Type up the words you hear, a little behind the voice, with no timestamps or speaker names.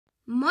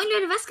Moin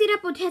Leute, was geht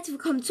ab und herzlich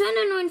willkommen zu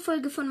einer neuen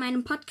Folge von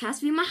meinem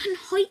Podcast. Wir machen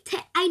heute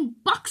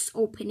ein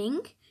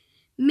Box-Opening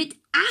mit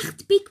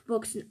 8 Big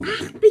Boxen.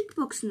 8 Big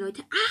Boxen,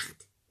 Leute. 8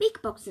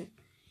 Big Boxen.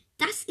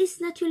 Das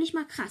ist natürlich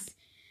mal krass.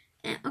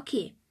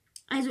 Okay,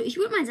 also ich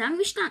würde mal sagen,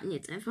 wir starten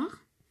jetzt einfach.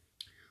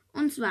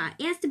 Und zwar,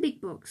 erste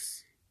Big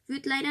Box.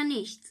 Wird leider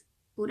nichts,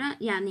 oder?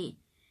 Ja, nee.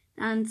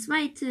 Dann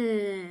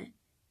zweite.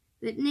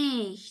 Wird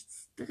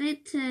nichts.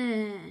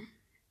 Dritte.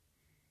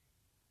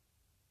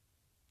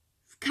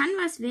 Kann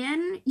was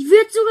werden.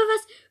 Wird sogar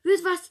was.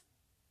 Wird was.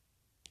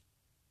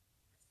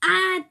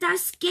 Ah,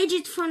 das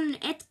Gadget von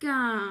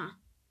Edgar.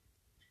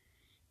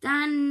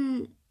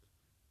 Dann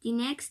die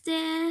nächste.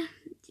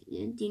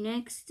 Die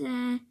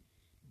nächste.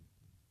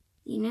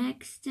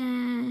 Nichts.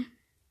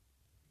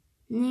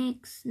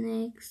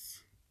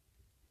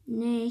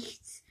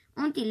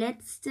 Und die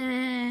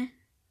letzte.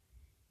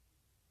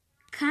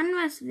 Kann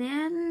was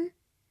werden?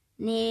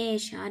 Nee,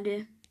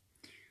 schade.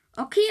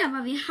 Okay,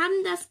 aber wir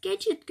haben das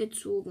Gadget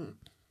gezogen.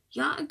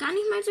 Ja, gar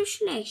nicht mal so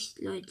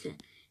schlecht, Leute.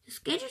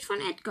 Das Gadget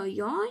von Edgar,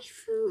 ja,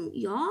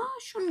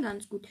 schon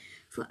ganz gut.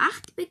 Für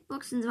 8 Big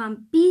Boxen war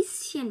ein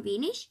bisschen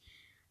wenig.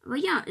 Aber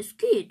ja, es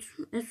geht.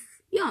 Es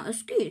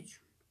geht.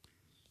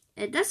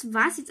 Das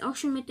war's jetzt auch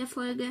schon mit der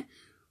Folge.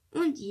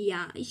 Und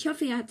ja, ich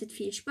hoffe, ihr hattet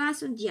viel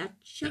Spaß und ja,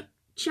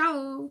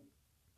 ciao.